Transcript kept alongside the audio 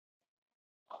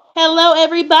Hello,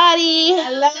 everybody.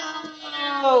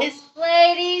 Hello. It's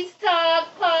Ladies Talk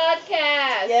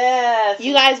Podcast. Yes.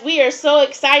 You guys, we are so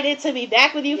excited to be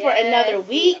back with you for another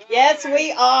week. Yes,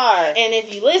 we are. And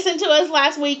if you listened to us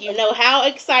last week, you know how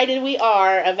excited we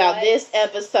are about this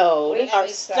episode. We are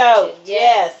stoked.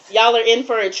 Yes. Y'all are in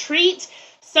for a treat.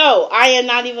 So, I am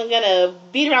not even going to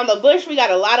beat around the bush. We got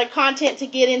a lot of content to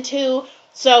get into.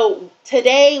 So,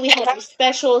 today we have a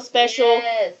special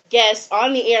guest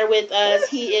on the air with us.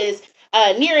 He is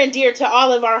near and dear to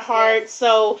all of our hearts.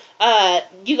 So,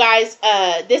 you guys,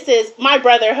 this is my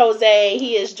brother, Jose.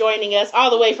 He is joining us all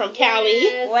the way from Cali.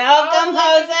 Welcome,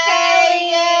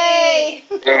 Jose. Yay.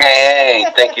 Hey,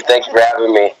 thank you for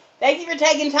having me. Thank you for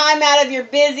taking time out of your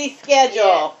busy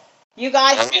schedule. You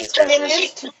guys just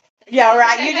finished. Yeah,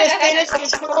 right. You just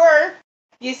finished your tour,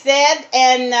 you said.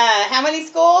 And how many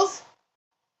schools?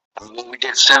 We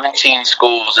did 17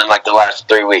 schools in like the last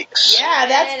 3 weeks. Yeah,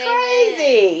 that's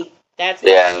crazy. That's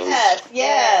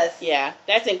Yes. Yeah,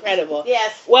 that's incredible.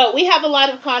 Yes. Well, we have a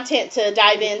lot of content to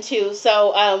dive into,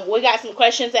 so we got some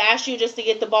questions to ask you just to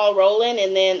get the ball rolling,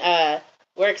 and then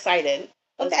we're excited.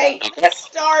 Okay, let's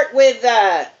start with,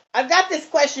 I've got this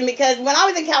question because when I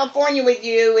was in California with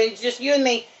you, and just you and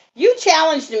me, you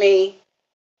challenged me,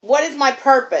 what is my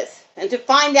purpose? And to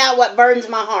find out what burdens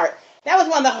my heart. That was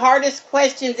one of the hardest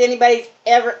questions anybody's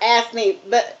ever asked me,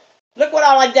 but look what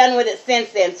all I've done with it since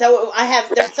then. So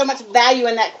there's so much value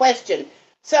in that question.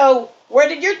 So where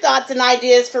did your thoughts and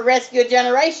ideas for Rescue a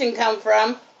Generation come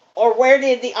from? Or where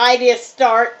did the idea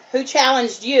start? Who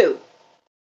challenged you?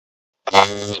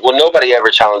 Well, nobody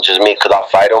ever challenges me because I'll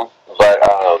fight them, but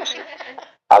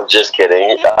I'm just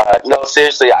kidding. No,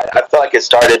 seriously, I feel like it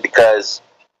started because,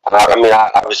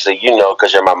 obviously you know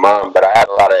because you're my mom, but I had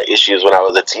a lot of issues when I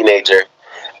was a teenager,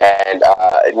 and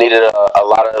it needed a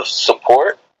lot of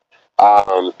support.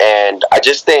 And I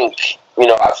just think,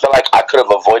 I feel like I could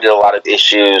have avoided a lot of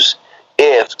issues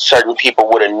if certain people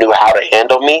would have knew how to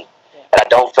handle me. And I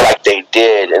don't feel like they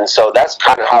did. And so that's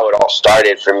kind of how it all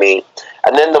started for me.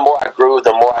 And then the more I grew,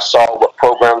 the more I saw what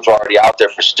programs were already out there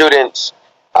for students,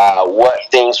 what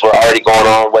things were already going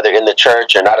on, whether in the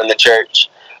church or not in the church.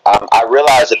 I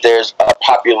realized that there's a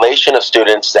population of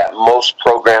students that most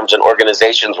programs and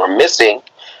organizations were missing.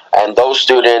 And those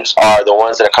students are the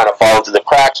ones that are kind of falling through the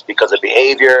cracks because of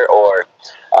behavior or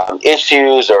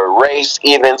issues or race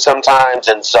even sometimes.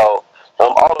 And so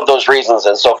all of those reasons.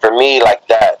 And so for me, like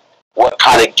that, what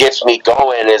kind of gets me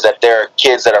going is that there are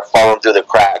kids that are falling through the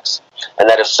cracks. And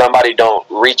that if somebody don't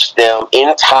reach them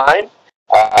in time,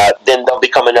 then they'll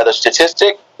become another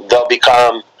statistic. They'll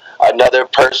become another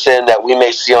person that we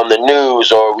may see on the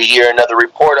news or we hear another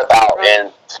report about.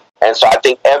 And so I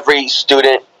think every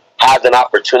student has an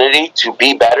opportunity to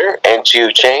be better and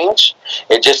to change.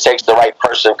 It just takes the right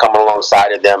person coming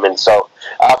alongside of them. And so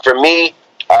for me,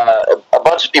 a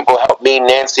bunch of people helped me.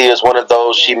 Nancy is one of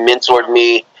those. She mentored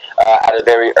me at a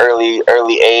very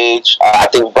early age. I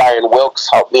think Brian Wilkes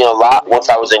helped me a lot once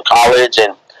I was in college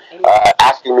and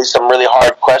asking me some really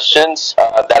hard questions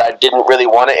that I didn't really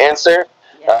want to answer.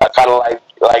 Kind of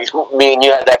like me and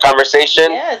you had that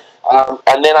conversation. Yes.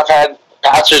 And then I've had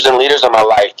pastors and leaders in my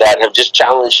life that have just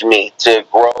challenged me to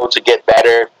grow, to get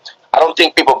better. I don't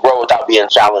think people grow without being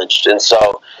challenged. And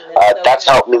so that's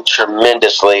helped me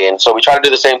tremendously. And so we try to do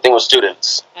the same thing with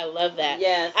students. I love that.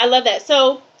 Yes. I love that.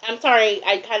 So, I'm sorry,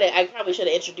 I probably should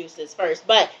have introduced this first,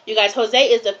 but you guys, Jose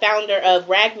is the founder of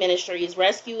RAG Ministries,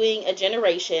 Rescuing a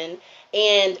Generation,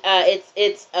 and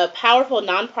it's a powerful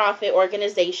nonprofit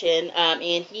organization,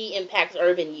 and he impacts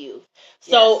urban youth.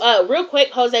 So, real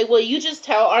quick, Jose, will you just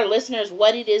tell our listeners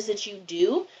what it is that you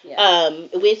do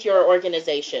with your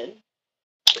organization?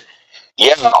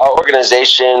 Yeah, our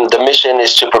organization, the mission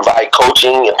is to provide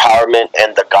coaching, empowerment,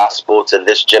 and the gospel to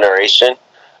this generation.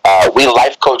 We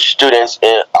life coach students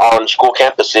on school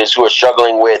campuses who are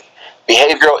struggling with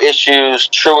behavioral issues,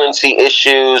 truancy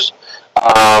issues.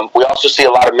 We also see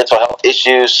a lot of mental health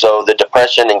issues, so the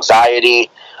depression, anxiety,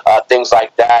 things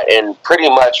like that. And pretty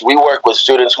much we work with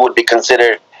students who would be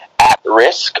considered at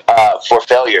risk for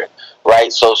failure,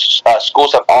 right? So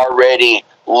schools have already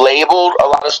labeled a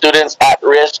lot of students at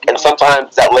risk, and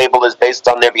sometimes that label is based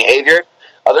on their behavior.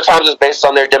 Other times it's based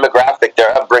on their demographic,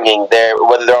 their upbringing,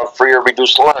 whether they're on free or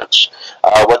reduced lunch,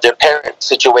 what their parent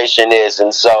situation is.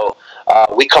 And so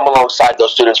we come alongside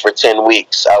those students for 10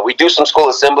 weeks. We do some school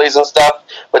assemblies and stuff,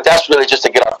 but that's really just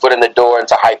to get our foot in the door and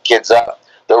to hype kids up.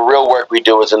 The real work we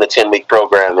do is in the 10-week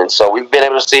program. And so we've been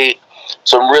able to see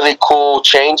some really cool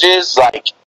changes,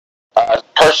 like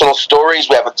personal stories.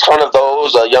 We have a ton of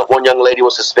those. One young lady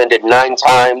was suspended 9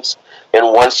 times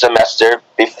in one semester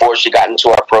before she got into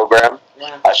our program.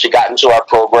 Wow. She got into our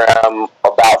program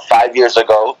about about 5 years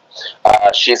ago.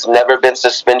 She's never been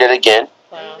suspended again.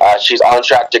 Wow. She's on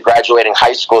track to graduating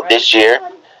high school this year.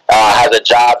 Has a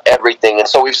job, everything. And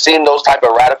so we've seen those type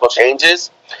of radical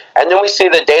changes. And then we see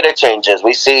the data changes.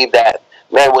 We see that,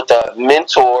 man, with a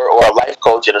mentor or a life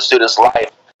coach in a student's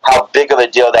life, how big of a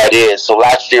deal that is. So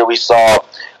last year we saw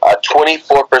a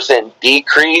 24%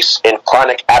 decrease in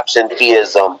chronic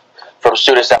absenteeism from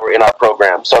students that were in our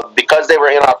program. So because they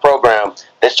were in our program,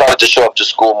 they started to show up to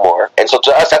school more. And so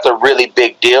to us, that's a really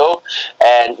big deal.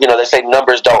 And, you know, they say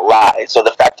numbers don't lie. So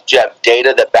the fact that you have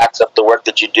data that backs up the work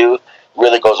that you do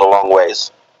really goes a long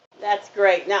ways. That's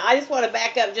great. Now, I just want to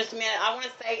back up just a minute. I want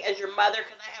to say, as your mother,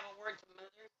 because I have a word to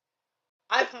mothers,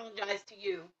 I apologize to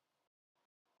you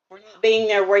for not being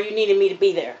there where you needed me to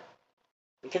be there.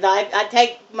 Because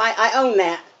I own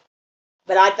that.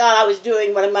 But I thought I was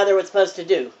doing what a mother was supposed to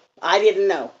do. I didn't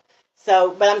know.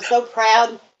 So, but I'm so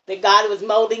proud that God was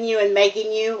molding you and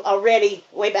making you already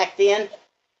way back then.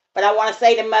 But I want to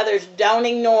say to mothers, don't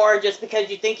ignore just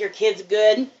because you think your kid's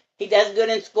good. He does good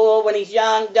in school when he's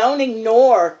young. Don't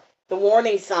ignore the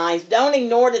warning signs. Don't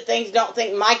ignore the things. Don't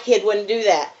think my kid wouldn't do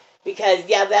that. Because,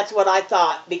 yeah, that's what I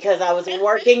thought. Because I was a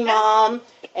working mom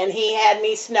and he had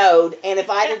me snowed. And if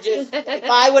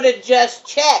I would have just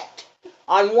checked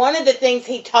on one of the things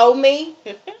he told me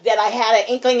that I had an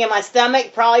inkling in my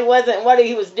stomach, probably wasn't what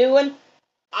he was doing,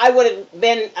 I would have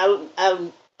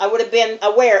been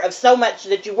aware of so much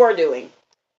that you were doing.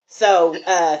 So,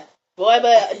 boy,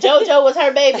 but JoJo was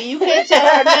her baby. You couldn't tell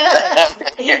her nothing.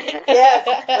 yeah,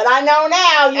 but I know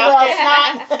now you out are there,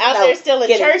 not. out there still in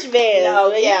church vans.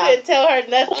 No, yeah. You couldn't tell her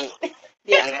nothing.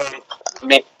 Yeah. I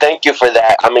mean, thank you for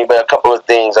that. I mean, but a couple of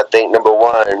things. I think, number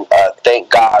one, thank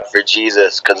God for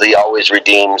Jesus because he always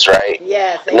redeems, right?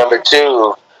 Yes. Number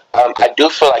two, I do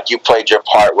feel like you played your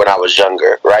part when I was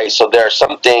younger, right? So there are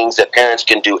some things that parents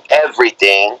can do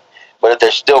everything, but if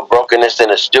there's still brokenness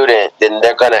in a student, then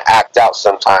they're going to act out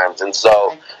sometimes. And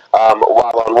so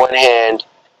while on one hand,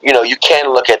 you know, you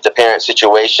can look at the parent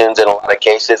situations in a lot of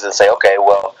cases and say, okay,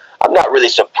 well, I'm not really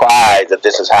surprised that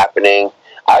this is happening.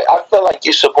 I feel like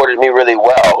you supported me really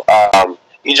well.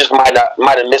 You just might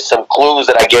have missed some clues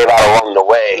that I gave out along the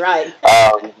way. Right.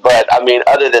 But I mean,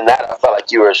 other than that, I felt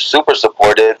like you were super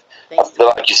supportive. I feel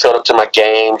like you showed up to my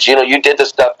games. You know, you did the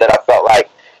stuff that I felt like,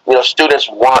 you know, students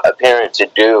want a parent to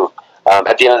do.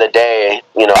 At the end of the day,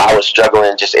 you know, I was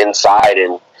struggling just inside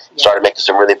and started making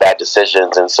some really bad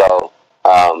decisions. And so,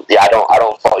 I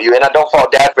don't fault you, and I don't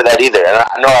fault Dad for that either. And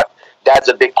I know Dad's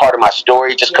a big part of my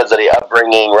story just because of the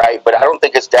upbringing, right? But I don't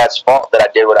think it's Dad's fault that I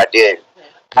did what I did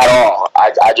at all.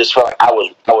 I just felt like I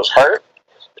was hurt,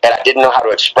 and I didn't know how to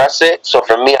express it. So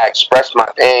for me, I expressed my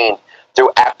pain through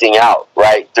acting out,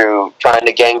 right? Through trying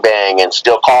to gangbang and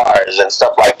steal cars and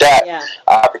stuff like that. Yeah.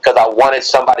 Because I wanted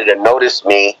somebody to notice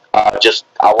me. I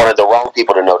wanted the wrong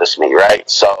people to notice me, right?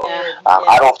 So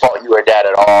I don't fault you or Dad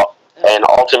at all. And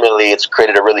ultimately, it's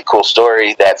created a really cool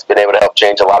story that's been able to help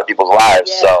change a lot of people's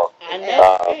lives. Yes. So,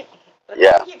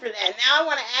 yeah. Thank you for that. Now I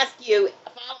want to ask you,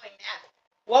 following that,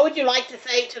 what would you like to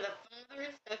say to the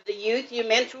fathers of the youth you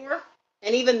mentor,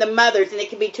 and even the mothers? And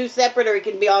it can be two separate, or it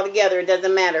can be all together. It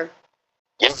doesn't matter.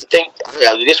 I think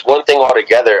just one thing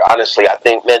altogether, honestly, I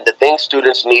think, man, the thing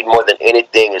students need more than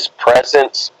anything is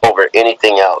presence over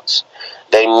anything else.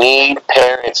 They need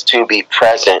parents to be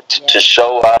present, to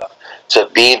show up, to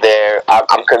be there.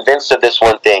 I'm convinced of this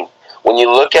one thing. When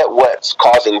you look at what's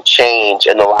causing change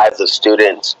in the lives of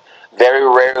students, very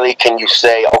rarely can you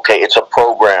say, okay, it's a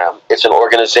program, it's an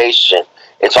organization.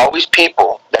 It's always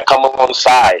people that come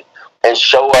alongside and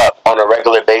show up on a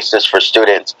regular basis for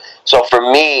students. So for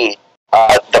me,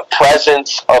 the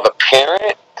presence of a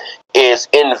parent is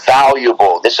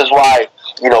invaluable. This is why,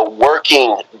 you know,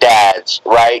 working dads,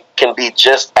 right, can be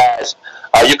just as,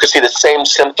 you can see the same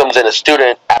symptoms in a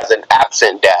student as an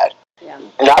absent dad. Yeah.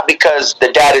 Not because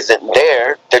the dad isn't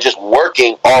there, they're just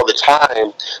working all the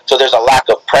time, so there's a lack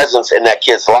of presence in that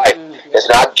kid's life. It's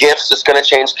not gifts that's going to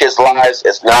change kids' lives.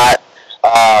 It's not,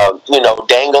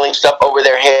 dangling stuff over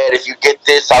their head. If you get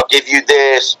this, I'll give you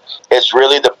this. It's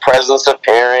really the presence of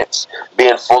parents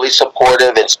being fully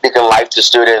supportive and speaking life to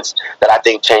students that I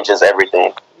think changes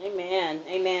everything. Amen.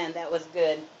 Amen. That was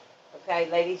good. Okay,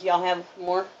 ladies, y'all have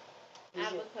more? I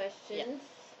have a question.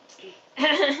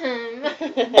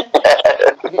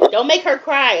 Don't make her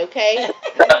cry, okay?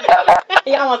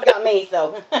 He almost got me,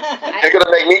 so. You're going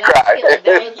to make me cry.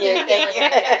 Thank you.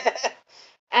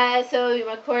 So,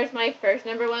 of course, my first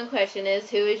number one question is,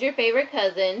 who is your favorite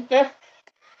cousin? It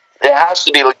has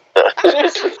to be Lisa.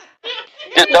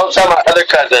 Just don't tell my other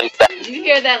cousins that. You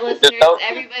hear that, listeners?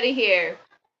 Everybody here.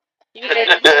 You heard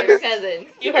it, your cousin.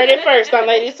 You heard it first on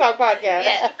Ladies Talk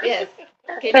Podcast. Yes.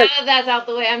 Okay, now that that's out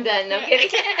the way, I'm done. No kidding.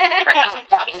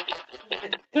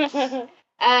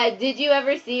 Did you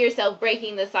ever see yourself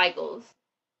breaking the cycles?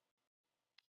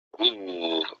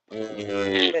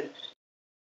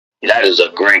 That is a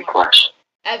great question.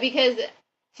 Because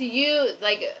to you,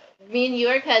 like, me and you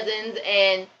are cousins,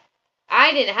 and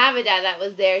I didn't have a dad that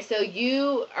was there, so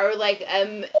you are like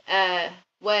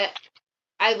what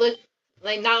I look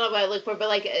like, not what I look for, but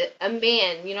like a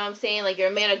man. You know what I'm saying? Like, you're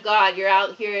a man of God. You're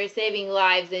out here saving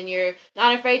lives, and you're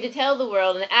not afraid to tell the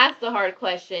world and ask the hard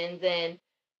questions, and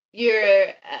you're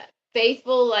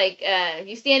faithful. Like,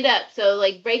 you stand up. So,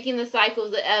 like, breaking the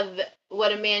cycles of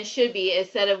what a man should be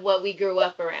instead of what we grew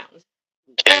up around.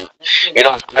 You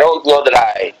know, I don't know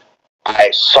that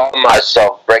I saw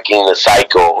myself breaking the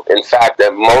cycle. In fact,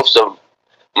 that most of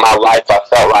my life, I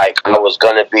felt like I was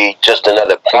going to be just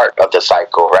another part of the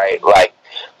cycle, right? Like,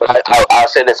 but I'll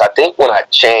say this. I think when I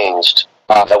changed,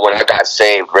 when I got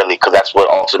saved, really, because that's what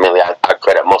ultimately I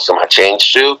credit most of my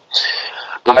change to,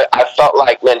 I felt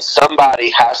like, man, somebody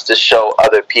has to show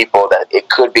other people that it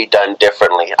could be done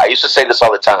differently. I used to say this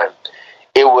all the time.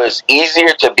 It was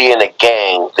easier to be in a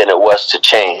gang than it was to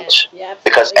change,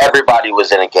 because everybody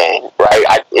was in a gang,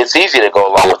 right? It's easy to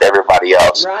go along with everybody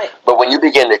else, right? But when you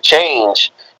begin to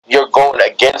change, you're going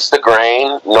against the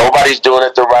grain. Nobody's doing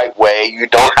it the right way. You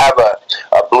don't have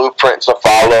a blueprint to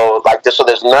follow like this, so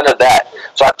there's none of that.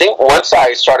 So I think once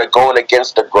I started going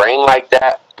against the grain like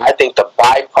that, I think the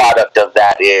byproduct of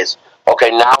that is, okay,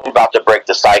 now I'm about to break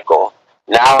the cycle.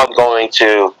 Now I'm going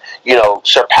to,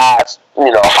 surpass,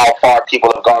 how far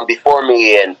people have gone before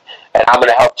me, and I'm going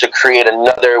to help to create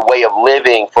another way of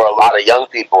living for a lot of young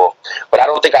people. But I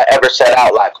don't think I ever set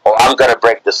out like, oh, I'm going to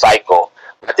break the cycle.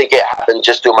 I think it happened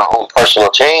just through my own personal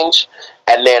change.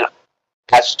 And then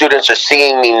as students are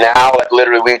seeing me now, like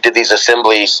literally we did these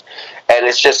assemblies, and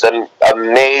it's just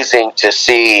amazing to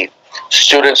see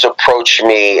students approach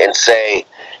me and say,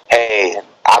 hey,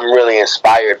 I'm really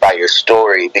inspired by your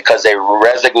story, because they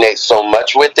resonate so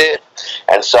much with it.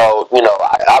 And so,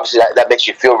 obviously that makes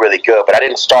you feel really good. But I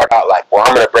didn't start out like, well,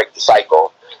 I'm going to break the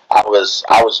cycle. I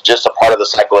was just a part of the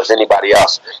cycle as anybody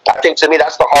else. I think to me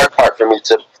that's the hard part for me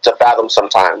to fathom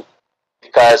sometimes,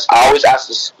 because I always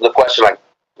ask the question, like,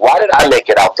 why did I make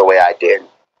it out the way I did?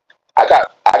 I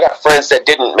got friends that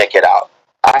didn't make it out.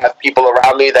 I have people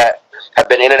around me that have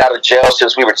been in and out of jail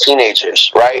since we were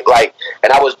teenagers, right? Like,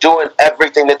 and I was doing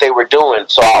everything that they were doing.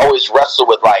 So I always wrestle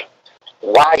with, like,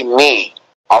 why me?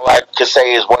 All I could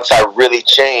say is once I really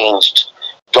changed,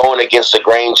 going against the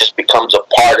grain just becomes a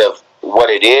part of what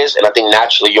it is. And I think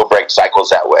naturally you'll break cycles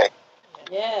that way.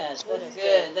 Yes, that's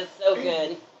good. That's so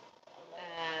good.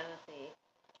 Let's see.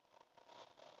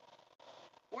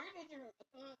 Where did your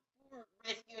thought for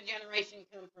Rescue a Generation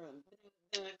come from?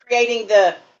 Creating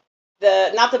the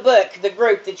not the book, the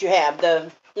group that you have,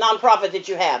 the nonprofit that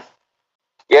you have.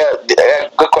 Yeah,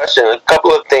 good question. A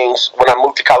couple of things. When I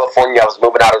moved to California, I was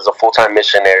moving out as a full-time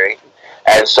missionary.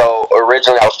 And so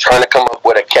originally I was trying to come up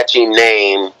with a catchy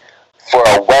name for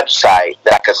a website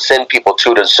that I could send people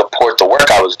to support the work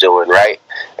I was doing, right?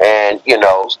 And, and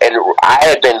I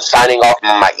had been signing off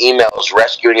my emails,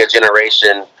 Rescuing a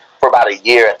Generation, for about a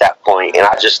year at that point. And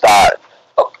I just thought,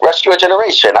 oh, Rescue a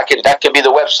Generation, that could be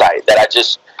the website that I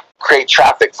just create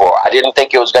traffic for. I didn't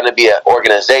think it was going to be an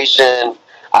organization.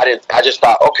 I just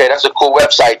thought, okay, that's a cool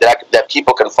website that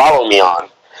people can follow me on.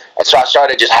 And so I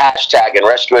started just hashtagging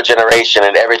Rescue a Generation,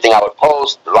 and everything I would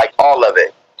post, like all of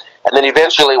it. And then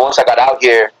eventually, once I got out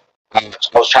here, I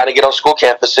was trying to get on school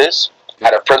campuses. I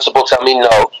had a principal tell me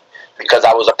no, because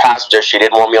I was a pastor. She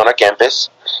didn't want me on her campus.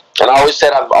 And I always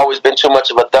said I've always been too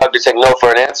much of a thug to take no for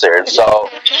an answer. And so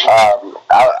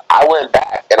I went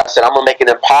back and I said, I'm going to make it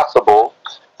impossible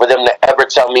for them to ever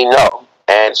tell me no.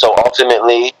 And so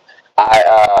ultimately,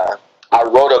 I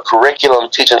wrote a curriculum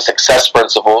teaching success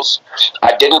principles.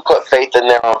 I didn't put faith in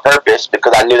there on purpose,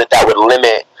 because I knew that would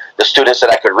limit the students that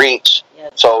I could reach.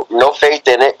 Yes. So no faith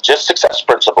in it, just success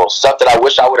principles, stuff that I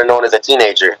wish I would have known as a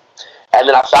teenager. And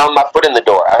then I found my foot in the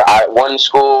door. One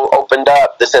school opened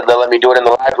up. They said they'll let me do it in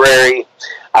the library.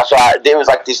 There was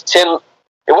like these 10,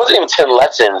 it wasn't even 10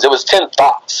 lessons. It was 10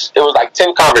 thoughts. It was like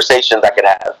 10 conversations I could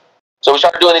have. So we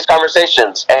started doing these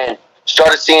conversations and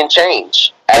started seeing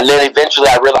change. And then eventually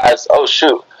I realized, oh,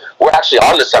 shoot, we're actually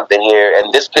onto something here.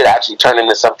 And this could actually turn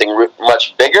into something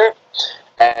much bigger.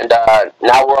 And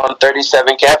now we're on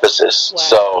 37 campuses. Wow.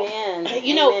 So,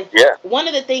 man. One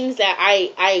of the things that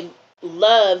I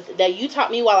loved that you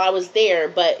taught me while I was there,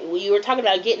 but you were talking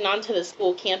about getting onto the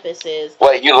school campuses.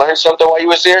 Wait, you learned something while you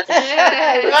was there?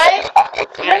 Right?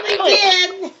 I really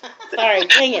did. Sorry,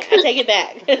 dang it. I take it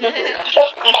back.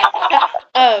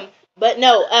 But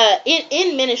no,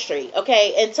 in ministry,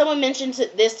 okay, and someone mentioned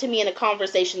this to me in a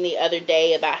conversation the other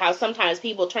day about how sometimes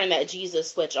people turn that Jesus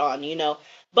switch on,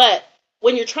 but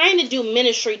when you're trying to do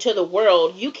ministry to the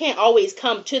world, you can't always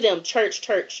come to them church,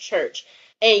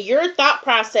 and your thought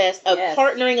process of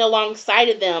partnering alongside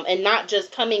of them and not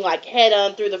just coming like head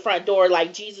on through the front door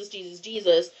like Jesus,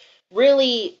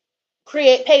 really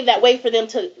pave that way for them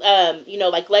to,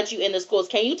 like let you in the schools.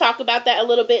 Can you talk about that a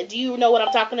little bit? Do you know what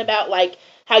I'm talking about? Like,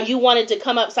 how you wanted to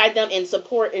come upside them and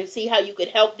support and see how you could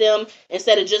help them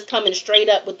instead of just coming straight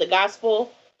up with the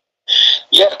gospel?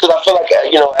 Yeah, because I feel like,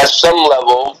 at some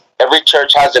level, every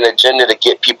church has an agenda to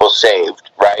get people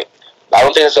saved, right? I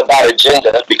don't think it's about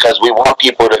agenda because we want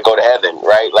people to go to heaven,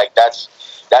 right? Like that's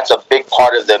a big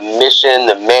part of the mission,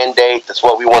 the mandate. That's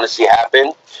what we want to see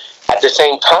happen. At the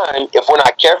same time, if we're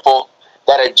not careful,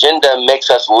 that agenda makes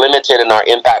us limited in our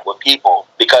impact with people.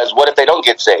 Because what if they don't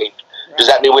get saved? Right. Does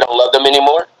that mean we don't love them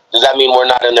anymore? Does that mean we're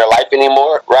not in their life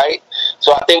anymore? Right?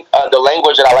 So I think the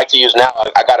language that I like to use now,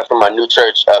 I got it from my new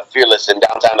church, Fearless in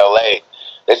downtown LA.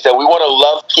 They said we want to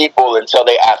love people until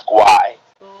they ask why.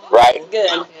 Right?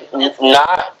 Good.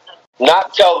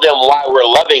 Not tell them why we're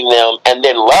loving them and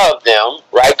then love them,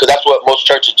 right? Because that's what most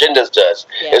church agendas does.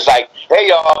 Yeah. It's like, hey,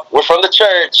 y'all, we're from the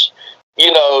church.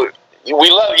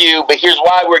 We love you, but here's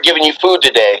why we're giving you food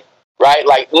today, right?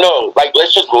 Like, no, like,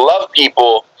 let's just love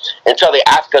people until they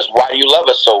ask us, why do you love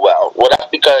us so well? Well, that's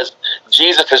because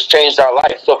Jesus has changed our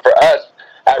life. So for us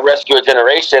at Rescue a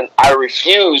Generation, I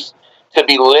refuse to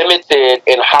be limited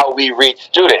in how we reach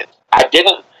students. I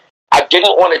didn't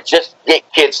want to just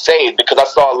get kids saved because I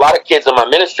saw a lot of kids in my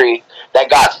ministry that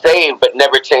got saved but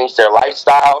never changed their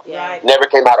lifestyle, never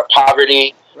came out of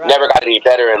poverty, never got any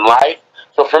better in life.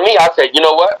 So for me, I said, you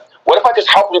know what? What if I just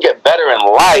help them get better in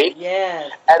life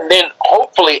and then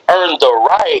hopefully earn the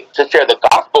right to share the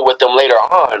gospel with them later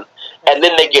on, and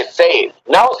then they get saved?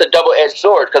 Now it's a double-edged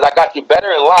sword because I got you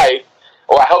better in life,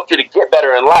 or I helped you to get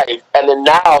better in life, and then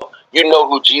now you know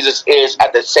who Jesus is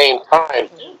at the same time.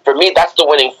 For me, that's the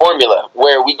winning formula.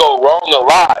 Where we go wrong a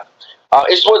lot,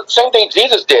 it's the same thing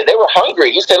Jesus did. They were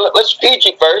hungry. He said, let's feed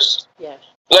you first. Yeah.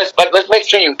 Let's make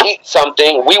sure you eat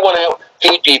something. We want to help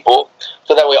feed people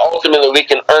so that way ultimately we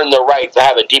can earn the right to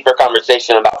have a deeper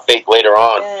conversation about faith later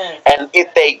on. Yes. And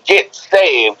if they get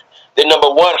saved, then number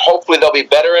one, hopefully they'll be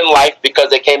better in life because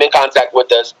they came in contact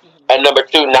with us. Mm-hmm. And number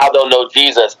two, now they'll know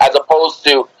Jesus, as opposed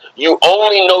to you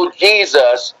only know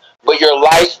Jesus, but your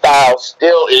lifestyle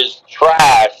still is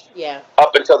trash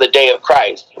up until the day of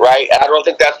Christ, right? And I don't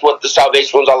think that's what the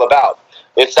salvation was all about.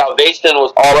 If salvation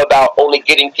was all about only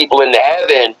getting people into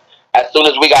heaven, as soon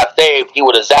as we got saved, he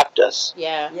would have zapped us.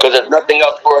 Yeah. Because there's nothing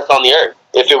else for us on the earth.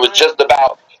 If it was just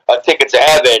about a ticket to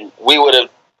heaven, we would have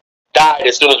died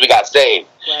as soon as we got saved.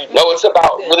 Right. No, it's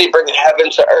about really bringing heaven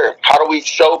to earth. How do we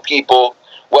show people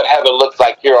what heaven looks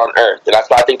like here on earth? And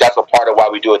I think that's a part of why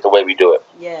we do it the way we do it.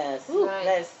 Yes.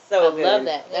 That's so good. I love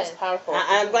that. That's powerful.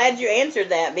 I'm glad you answered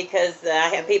that because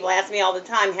I have people ask me all the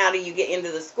time, how do you get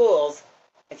into the schools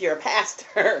if you're a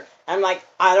pastor? I'm like,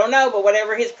 I don't know, but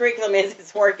whatever his curriculum is,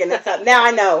 it's working. That's how, now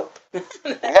I know. And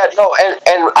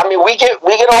I mean, we get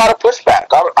a lot of pushback.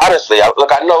 Honestly,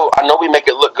 look, I know we make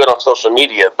it look good on social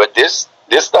media, but this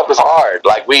stuff is hard.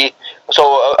 Like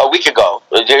a week ago,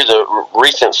 here's a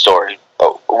recent story.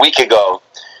 A week ago,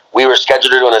 we were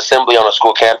scheduled to do an assembly on a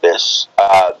school campus.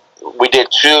 We did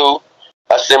 2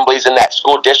 assemblies in that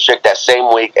school district that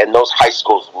same week, and those high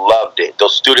schools loved it.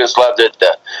 Those students loved it.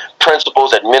 The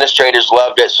principals, administrators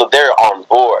loved it, so they're on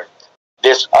board.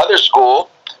 This other school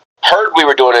heard we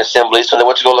were doing an assembly, so they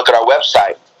went to go look at our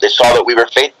website. They saw that we were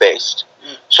faith-based.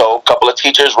 So a couple of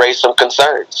teachers raised some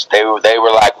concerns. They were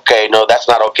like, okay, no, that's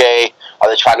not okay. Are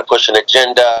they trying to push an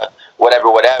agenda?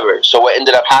 Whatever. So what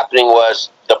ended up happening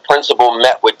was the principal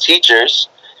met with teachers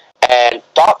and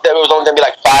thought that it was only going to be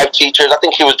like 5 teachers. I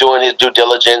think he was doing his due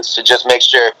diligence to just make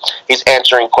sure he's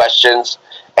answering questions.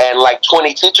 And like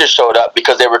 20 teachers showed up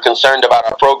because they were concerned about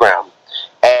our program.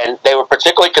 And they were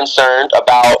particularly concerned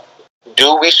about,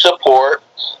 do we support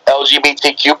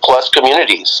LGBTQ plus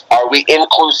communities? Are we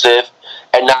inclusive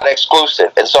and not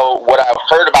exclusive? And so what I've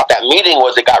heard about that meeting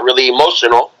was it got really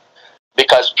emotional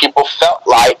because people felt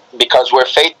like, because we're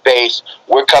faith-based,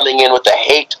 we're coming in with a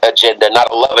hate agenda,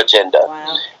 not a love agenda.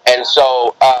 Wow. And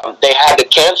so they had to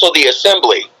cancel the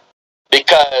assembly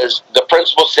because the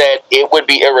principal said it would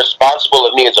be irresponsible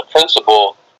of me as a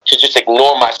principal to just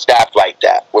ignore my staff like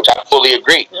that, which I fully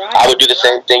agree. Right. I would do the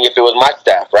same thing if it was my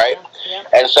staff, right? Yeah.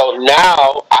 And so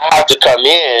now I have to come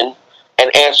in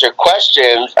and answer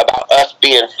questions about us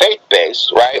being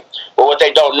faith-based, right? But what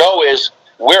they don't know is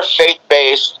we're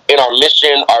faith-based in our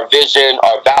mission, our vision,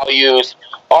 our values,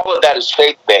 all of that is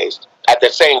faith-based. At the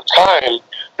same time,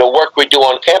 the work we do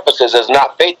on campuses is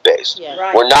not faith-based. Yeah.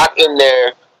 Right. We're not in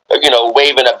there,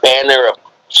 waving a banner of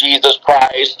Jesus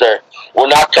Christ, or we're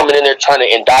not coming in there trying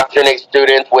to indoctrinate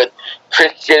students with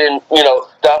Christian,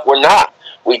 stuff. We're not.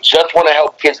 We just want to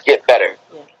help kids get better.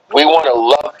 Yeah. We want to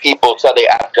love people till they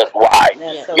ask us why.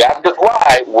 That's so You ask us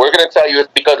why, we're going to tell you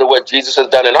it's because of what Jesus has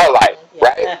done in our life,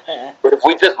 right? But if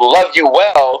we just love you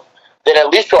well, then at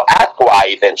least you'll ask why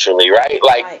eventually, right?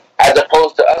 Like, Right. as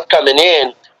opposed to us coming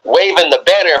in, waving the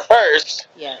banner first,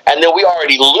 Yeah. and then we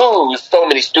already lose so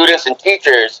many students and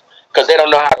teachers because they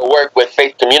don't know how to work with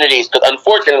faith communities. Because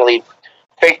unfortunately,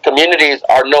 faith communities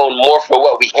are known more for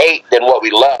what we hate than what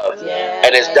we love, Yeah.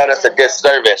 and it's done us a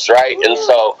disservice, right? And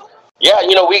so, yeah,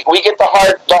 we get the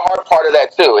hard part of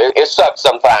that too. It sucks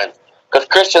sometimes because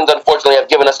Christians unfortunately have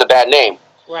given us a bad name,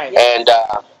 Right. and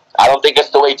I don't think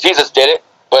it's the way Jesus did it,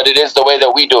 but it is the way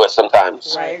that we do it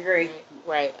sometimes. I agree.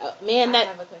 Right. Man, I that.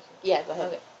 have a question. Yeah, go ahead.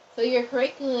 Okay. So your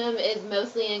curriculum is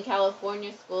mostly in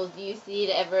California schools. Do you see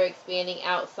it ever expanding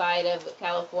outside of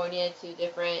California to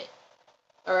different,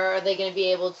 or are they going to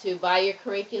be able to buy your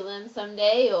curriculum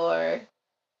someday, or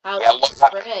how Yeah, does it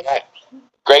spread?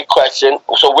 Great question.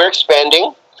 So we're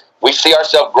expanding. We see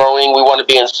ourselves growing. We want to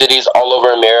be in cities all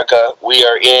over America. We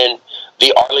are in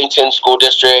the Arlington School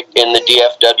District in the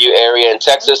DFW area in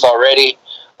Texas already.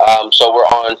 So we're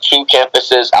on 2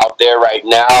 campuses out there right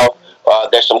now.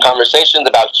 There's some conversations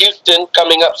about Houston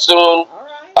coming up soon. All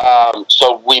right.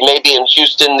 So we may be in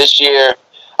Houston this year.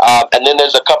 And then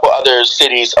there's a couple other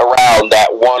cities around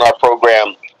that want our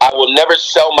program. I will never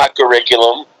sell my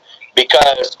curriculum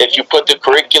because if you put the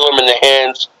curriculum in the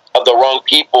hands of the wrong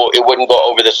people, it wouldn't go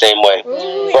over the same way.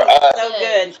 Ooh, For us, so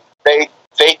good.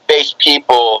 faith-based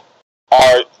people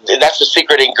that's the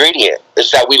secret ingredient, is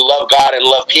that we love God and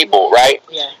love people, right?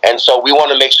 Yeah. And so we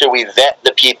want to make sure we vet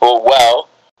the people well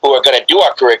who are going to do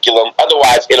our curriculum.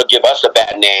 Otherwise, it'll give us a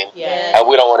bad name, Yeah. and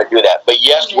we don't want to do that. But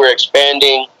yes, we're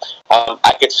expanding.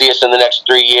 I could see us in the next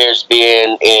 3 years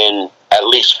being in at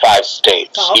least 5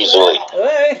 states easily.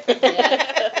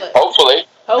 Yeah. Hopefully.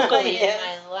 Hopefully. Yeah.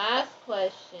 And my last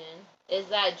question, is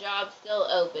that job still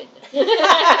open?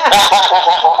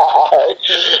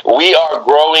 We are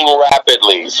growing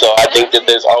rapidly, so I think that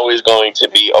there's always going to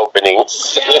be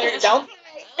openings. Don't.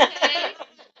 Okay.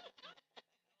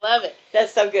 Love it.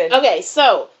 That's so good. Okay,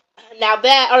 so now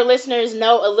that our listeners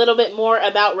know a little bit more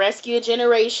about Rescue a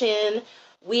Generation,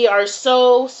 we are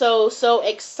so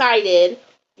excited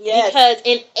Yes. because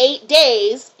in 8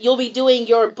 days you'll be doing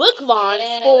your book launch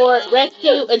for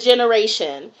Rescue a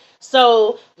Generation.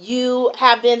 So you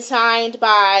have been signed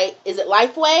by, is it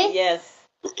Lifeway? Yes.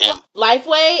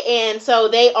 Lifeway, and so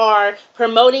they are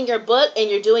promoting your book, and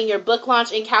you're doing your book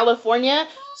launch in California.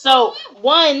 So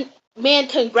congratulations.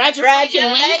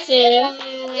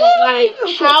 Like,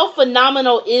 how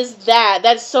phenomenal is that?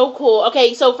 That's so cool.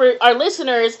 Okay, so for our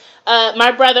listeners,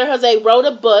 my brother Jose wrote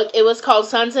a book. It was called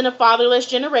Sons in a Fatherless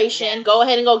Generation. Yes. Go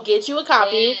ahead and go get you a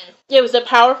copy. Yes. It was a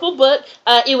powerful book.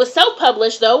 It was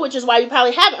self-published, though, which is why you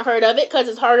probably haven't heard of it, because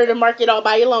it's harder to market all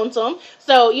by your lonesome.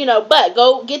 So, but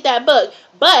go get that book.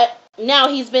 But now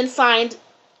he's been signed,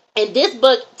 and this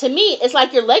book, to me, is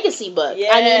like your legacy book.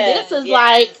 Yes. I mean, this is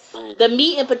like the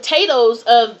meat and potatoes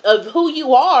of who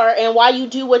you are and why you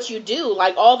do what you do,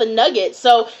 like all the nuggets.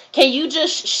 So can you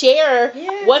just share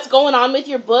what's going on with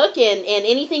your book and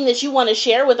anything that you want to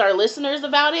share with our listeners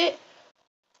about it?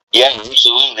 Yeah,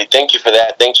 absolutely. Thank you for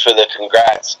that. Thanks for the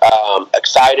congrats.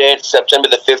 Excited. September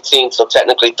the 15th, so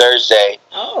technically Thursday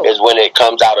is when it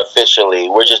comes out officially.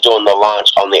 We're just doing the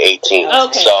launch on the 18th.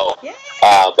 Okay. So,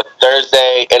 but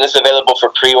Thursday, and it's available for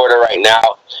pre-order right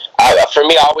now. For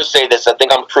me, I always say this. I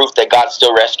think I'm proof that God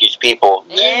still rescues people.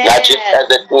 Yes. Not just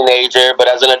as a teenager, but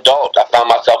as an adult. I found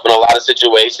myself in a lot of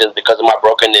situations because of my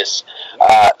brokenness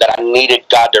that I needed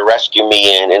God to rescue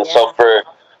me in. And so for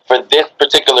this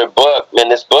particular book,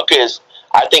 and this book is,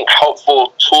 I think,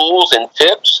 helpful tools and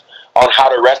tips on how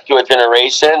to rescue a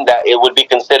generation that it would be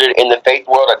considered in the faith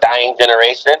world a dying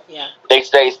generation. Yeah. They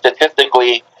say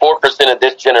statistically 4% of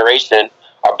this generation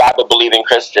are Bible-believing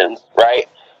Christians, right?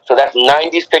 So that's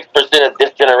 96% of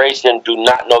this generation do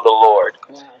not know the Lord.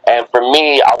 Wow. And for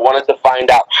me, I wanted to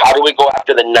find out, how do we go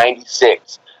after the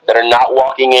 96 that are not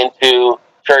walking into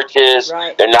churches,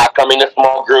 they're not coming to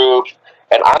small groups,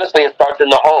 and honestly, it starts in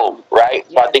the home, right?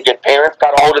 So I think if parents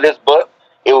got a hold of this book,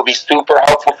 it would be super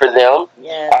helpful for them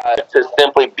to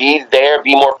simply be there,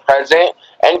 be more present,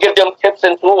 and give them tips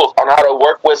and tools on how to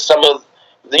work with some of,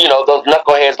 those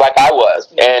knuckleheads like I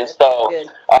was. And so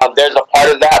there's a part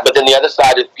of that, but then the other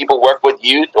side is people work with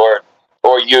youth or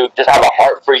you just have a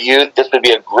heart for youth. This would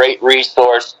be a great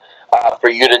resource for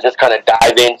you to just kind of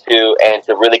dive into and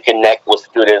to really connect with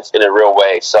students in a real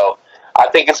way. So I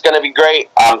think it's going to be great.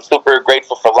 I'm super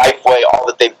grateful for Lifeway, all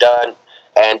that they've done.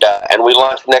 And we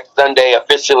launch next Sunday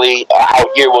officially. Out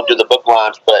here, we'll do the book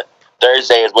launch, but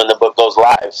Thursday is when the book goes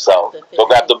live. So go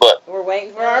grab the book. We're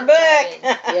waiting for our book.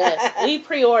 Yes, we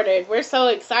pre-ordered. We're so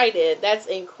excited. That's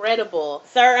incredible.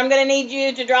 Sir, I'm going to need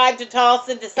you to drive to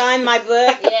Tulsa to sign my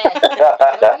book. Yes.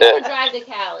 We'll drive to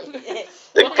Cali.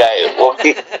 Okay, well,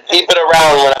 keep it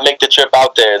around when I make the trip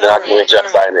out there, then I can make sure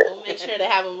I sign it. We'll make sure to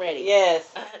have them ready.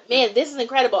 Yes. Man, this is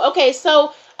incredible. Okay,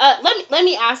 so let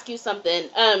me ask you something.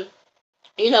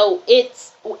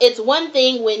 It's one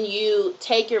thing when you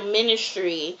take your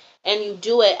ministry and you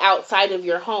do it outside of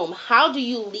your home. How do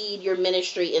you lead your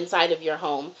ministry inside of your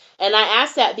home? And I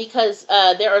ask that because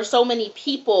there are so many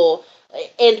people,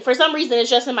 and for some reason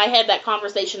it's just in my head, that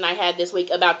conversation I had this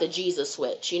week about the Jesus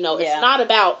switch. It's not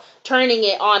about turning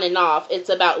it on and off. It's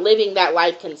about living that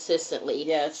life consistently.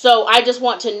 Yes. So I just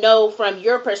want to know from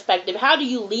your perspective, how do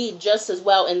you lead just as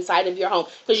well inside of your home?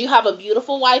 Because you have a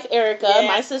beautiful wife, Erica,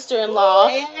 my sister-in-law,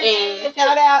 and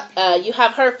shout out. you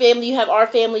have her family, you have our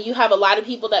family, you have a lot of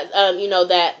people that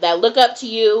that look up to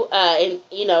you,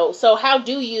 so how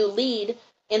do you lead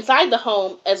inside the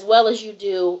home as well as you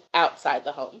do outside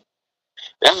the home?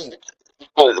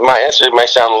 My answer might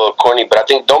sound a little corny, but I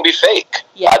think don't be fake.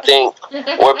 Yeah. I think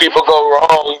where people go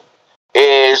wrong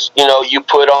is, you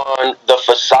put on the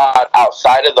facade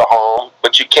outside of the home,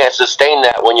 but you can't sustain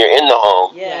that when you're in the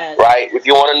home. Yes. Right? If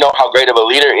you want to know how great of a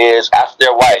leader is, ask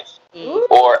their wife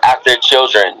or ask their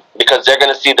children, because they're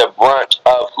going to see the brunt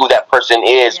of who that person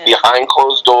is behind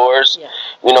closed doors. Yeah.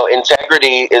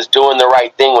 Integrity is doing the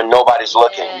right thing when nobody's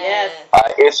looking. Yes.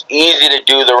 It's easy to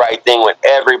do the right thing when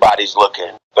everybody's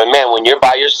looking. But man, when you're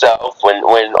by yourself, when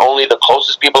only the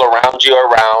closest people around you are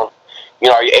around,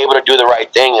 are you able to do the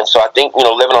right thing? And so I think,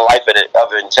 living a life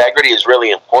of integrity is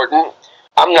really important.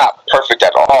 I'm not perfect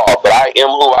at all, but I am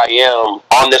who I am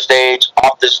on the stage,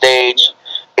 off the stage,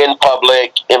 in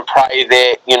public, in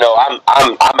private.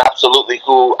 I'm absolutely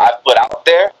who I put out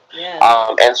there. Yes.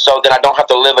 And so then I don't have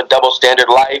to live a double standard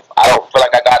life. I don't feel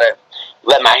like I got to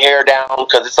let my hair down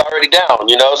because it's already down,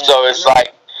 So it's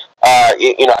like,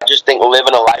 I just think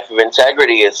living a life of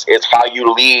integrity is how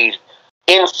you lead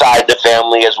inside the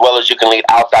family as well as you can lead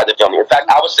outside the family. In fact,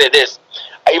 I would say this,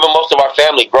 even most of our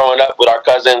family growing up with our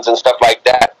cousins and stuff like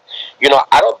that,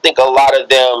 I don't think a lot of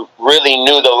them really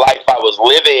knew the life I was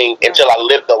living until I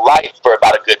lived the life for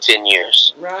about a good 10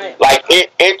 years. Right. Like,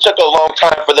 it took a long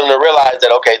time for them to realize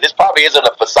that, okay, this probably isn't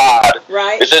a facade.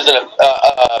 Right. This isn't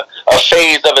a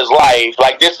phase of his life.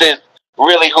 Like, this is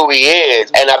really who he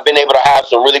is. And I've been able to have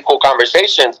some really cool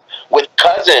conversations with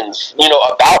cousins,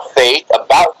 about faith,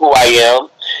 about who I am,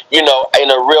 in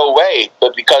a real way.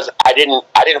 But because I didn't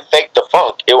fake the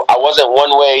funk. I wasn't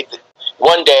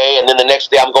one day and then the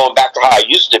next day I'm going back to how I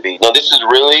used to be. No, this is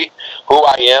really who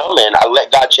I am, and I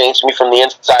let God change me from the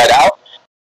inside out.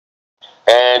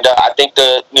 And I think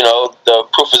the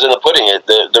proof is in the pudding.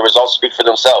 The results speak for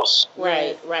themselves.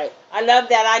 Right. I love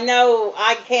that. I know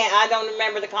I don't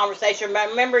remember the conversation, but I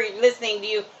remember listening to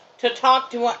you to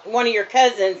talk to one of your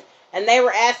cousins, and they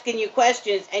were asking you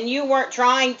questions, and you weren't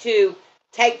trying to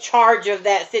take charge of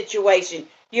that situation.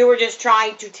 You were just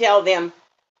trying to tell them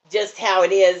just how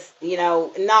it is,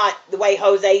 not the way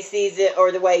Jose sees it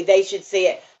or the way they should see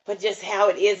it, but just how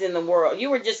it is in the world. You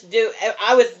were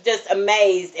I was just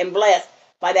amazed and blessed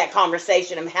by that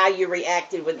conversation and how you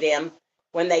reacted with them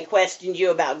when they questioned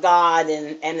you about God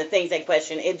and the things they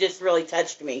questioned. It just really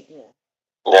touched me.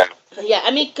 Yeah,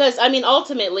 because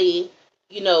ultimately,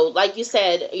 like you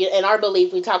said, in our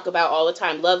belief, we talk about all the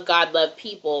time, love God, love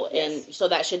people. Yes. And so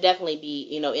that should definitely be,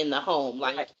 in the home.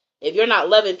 Like, if you're not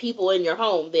loving people in your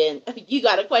home, then you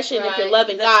got to question if you're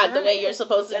loving God the way you're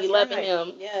supposed to be loving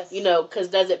Him. Yes. Because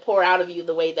does it pour out of you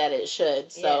the way that it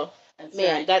should? So,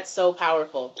 that's so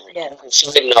powerful.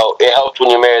 Yes. It helps when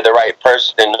you marry the right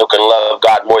person who can love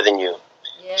God more than you.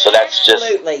 Yeah. So that's just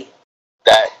Absolutely.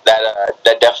 That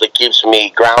definitely keeps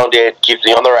me grounded, keeps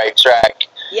me on the right track.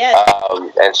 Yes.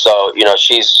 And so,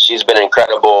 she's been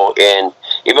incredible in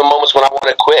even moments when I want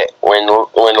to quit,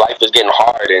 when life is getting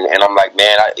hard, and I'm like,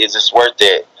 man, is this worth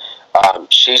it?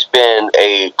 She's been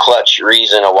a clutch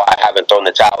reason of why I haven't thrown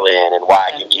the towel in and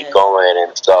why I can keep going.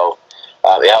 And so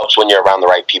it helps when you're around the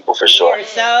right people, for sure. We're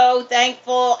so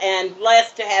thankful and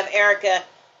blessed to have Erica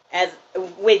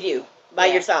with you by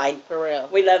your side. For real.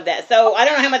 We love that. So I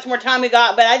don't know how much more time we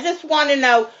got, but I just want to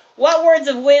know, what words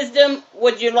of wisdom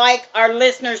would you like our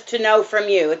listeners to know from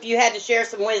you? If you had to share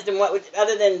some wisdom,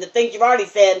 other than the things you've already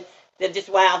said,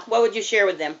 what would you share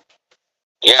with them?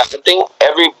 Yeah, I think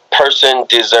every person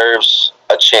deserves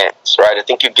a chance, right? I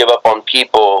think you give up on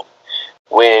people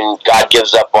when God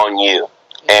gives up on you.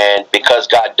 And because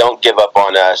God don't give up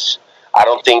on us, I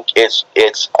don't think it's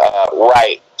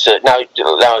right to now.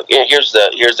 Here's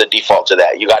the default to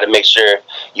that. You got to make sure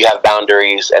you have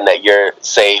boundaries and that you're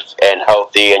safe and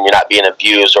healthy, and you're not being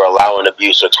abused or allowing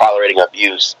abuse or tolerating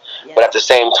abuse. Yeah. But at the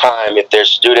same time, if there's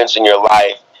students in your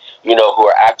life, who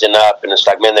are acting up, and it's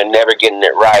like, man, they're never getting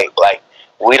it right. Like,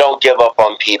 we don't give up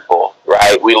on people,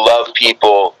 right? We love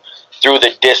people through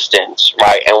the distance,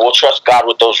 right? And we'll trust God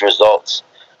with those results.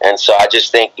 And so I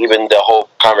just think even the whole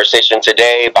conversation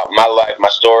today about my life, my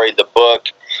story, the book,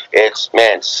 it's,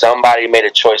 man, somebody made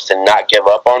a choice to not give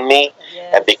up on me.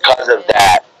 Yes. And because of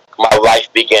that, my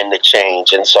life began to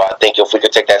change. And so I think if we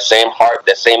could take that same heart,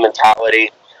 that same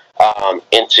mentality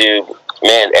into,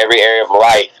 man, every area of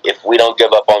life, if we don't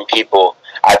give up on people,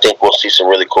 I think we'll see some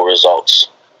really cool results.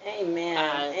 Amen.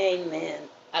 Amen.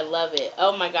 I love it.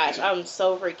 Oh my gosh, I'm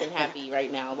so freaking happy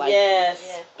right now. Like,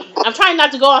 yes. I'm trying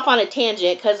not to go off on a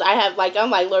tangent because I'm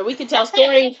like, Lord, we could tell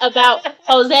stories about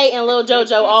Jose and Lil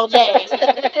JoJo all day,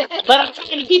 but I'm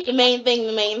trying to keep the main thing.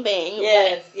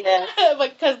 Yes,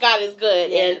 because God is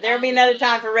good. Yeah, and there'll be another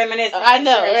time for reminiscing. I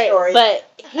know, right? Stories. But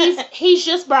he's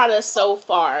just brought us so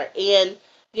far, and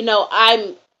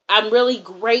I'm really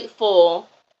grateful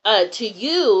to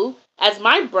you as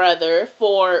my brother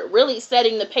for really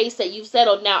setting the pace that you've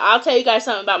settled. Now, I'll tell you guys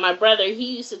something about my brother.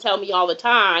 He used to tell me all the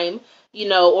time,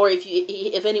 or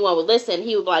if anyone would listen,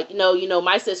 he would be like,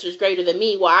 my sister's greater than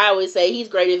me. Well, I always say he's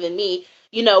greater than me,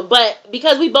 but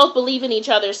because we both believe in each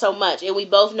other so much and we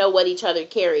both know what each other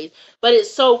carries. But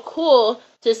it's so cool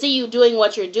to see you doing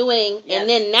what you're doing. Yes. And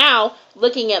then now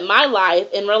looking at my life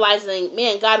and realizing,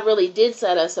 man, God really did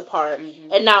set us apart.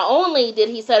 Mm-hmm. And not only did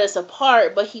he set us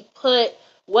apart, but he put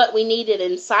what we needed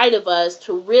inside of us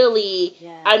to really,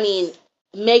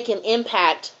 make an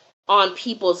impact on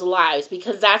people's lives,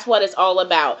 because that's what it's all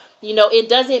about. It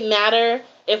doesn't matter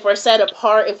if we're set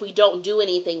apart if we don't do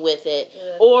anything with it,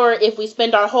 or if we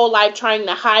spend our whole life trying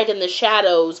to hide in the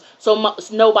shadows so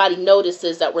nobody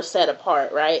notices that we're set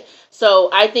apart, right? So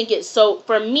I think it's so,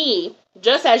 for me,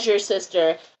 just as your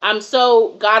sister, I'm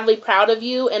so godly proud of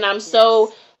you, and I'm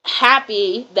so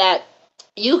happy that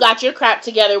you got your crap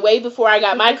together way before I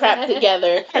got my crap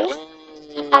together. Yeah,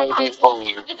 but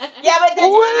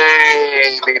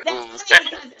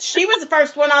she was the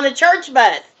first one on the church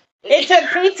bus. It took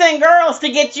pizza and girls to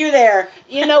get you there.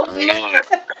 You know what?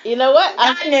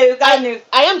 I knew.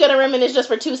 I am going to reminisce just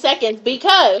for 2 seconds,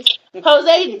 because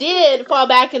Jose did fall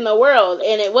back in the world,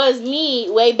 and it was me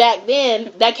way back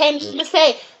then that came to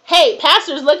say, hey,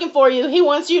 pastor's looking for you. He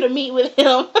wants you to meet with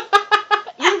him.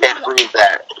 You can't prove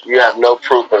that. You have no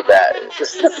proof of that.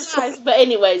 But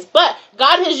anyways, God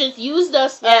has just used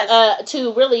us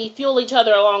to really fuel each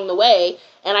other along the way,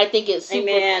 and I think it's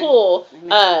super cool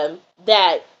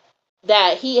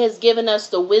that he has given us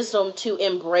the wisdom to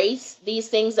embrace these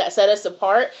things that set us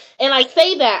apart. And I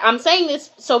say that, I'm saying this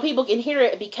so people can hear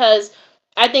it, because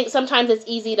I think sometimes it's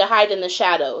easy to hide in the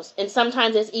shadows, and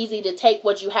sometimes it's easy to take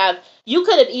what you have. You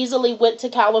could have easily went to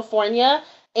California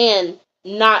and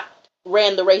not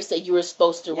ran the race that you were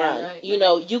supposed to run. Right.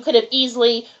 You could have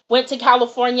easily went to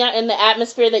California in the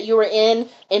atmosphere that you were in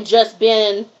and just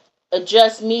been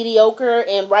just mediocre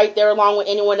and right there along with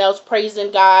anyone else praising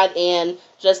God and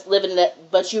just living that.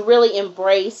 But you really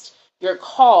embraced your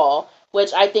call,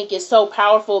 which I think is so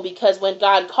powerful, because when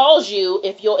God calls you,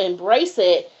 if you'll embrace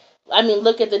it,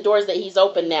 look at the doors that he's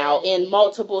opened now in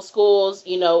multiple schools,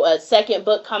 a second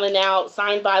book coming out,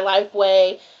 signed by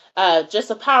Lifeway. Just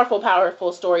a powerful,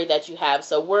 powerful story that you have.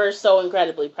 So we're so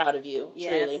incredibly proud of you.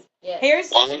 Yes. Truly.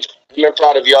 Yes. I'm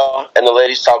proud of y'all and the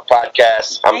Ladies Talk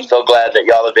podcast. I'm so glad that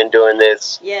y'all have been doing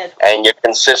this. Yes. And you're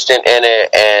consistent in it.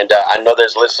 And I know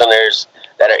there's listeners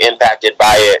that are impacted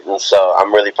by it. And so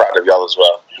I'm really proud of y'all as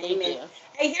well. Amen.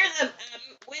 Hey, here's a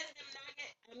wisdom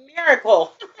nugget, a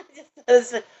miracle.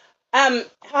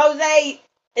 Jose,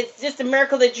 it's just a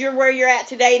miracle that you're where you're at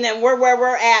today, and then we're where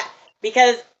we're at,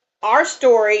 because our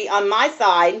story on my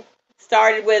side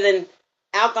started with an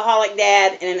alcoholic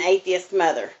dad and an atheist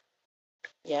mother.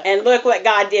 Yeah. And look what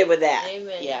God did with that.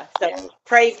 Amen. Yeah. So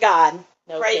praise God.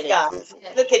 Praise kidding. God.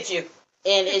 Look at you.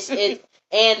 And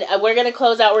and we're gonna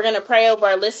close out. We're gonna pray over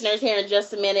our listeners here in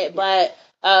just a minute. But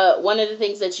one of the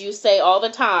things that you say all the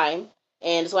time,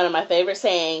 and it's one of my favorite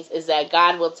sayings, is that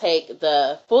God will take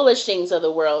the foolish things of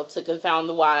the world to confound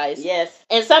the wise. Yes.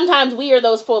 And sometimes we are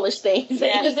those foolish things.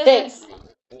 Yes.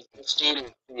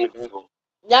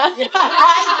 Yeah.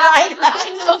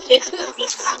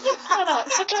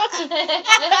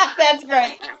 That's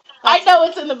great. I know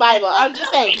it's in the Bible. I'm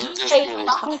just saying.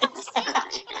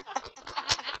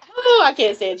 Oh, I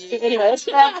can't stand you. Anyways.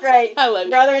 That's right. I love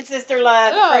you. Brother and sister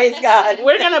love. Oh, Praise God.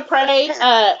 We're going to pray.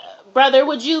 Brother,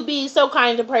 would you be so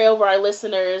kind to pray over our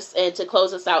listeners and to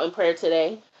close us out in prayer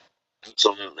today?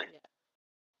 Absolutely.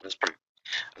 Let's pray.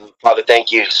 Father,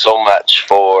 thank you so much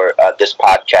for this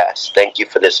podcast. Thank you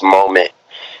for this moment,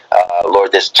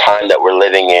 Lord, this time that we're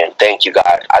living in. Thank you,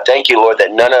 God. I thank you, Lord,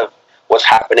 that none of what's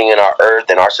happening in our earth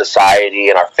and our society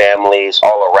and our families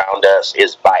all around us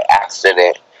is by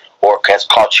accident or has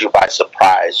caught you by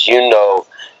surprise. You know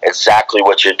exactly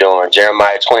what you're doing.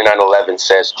 Jeremiah 29:11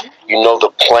 says, you know the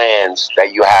plans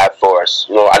that you have for us.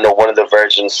 You know, I know one of the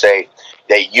versions say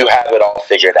that you have it all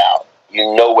figured out.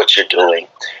 You know what you're doing.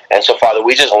 And so, Father,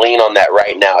 we just lean on that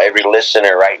right now. Every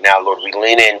listener right now, Lord, we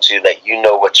lean into that you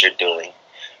know what you're doing.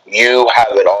 You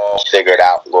have it all figured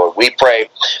out, Lord. We pray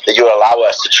that you would allow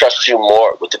us to trust you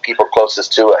more with the people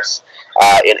closest to us.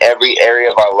 In every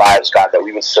area of our lives, God, that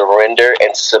we would surrender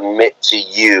and submit to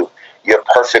you, your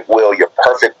perfect will, your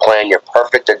perfect plan, your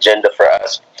perfect agenda for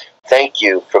us. Thank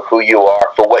you for who you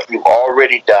are, for what you've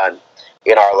already done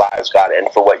in our lives, God,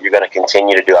 and for what you're going to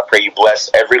continue to do. I pray you bless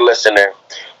every listener,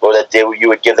 Lord, that you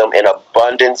would give them an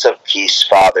abundance of peace,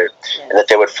 Father, and that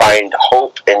they would find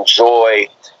hope and joy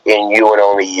in you and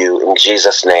only you. In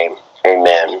Jesus' name,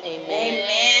 amen.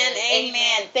 Amen.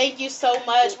 Amen. Thank you so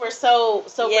much. We're so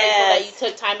grateful that you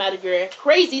took time out of your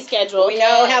crazy schedule. We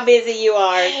know how busy you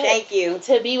are. Thank you.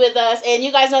 To be with us. And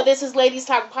you guys know this is Ladies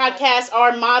Talk Podcast.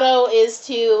 Our motto is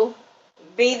to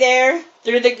be there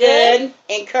through the good,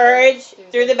 encourage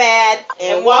through the bad,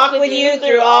 and walk with you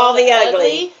through all the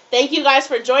ugly. Thank you guys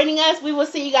for joining us. We will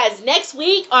see you guys next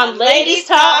week on Ladies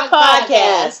Talk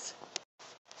Podcast.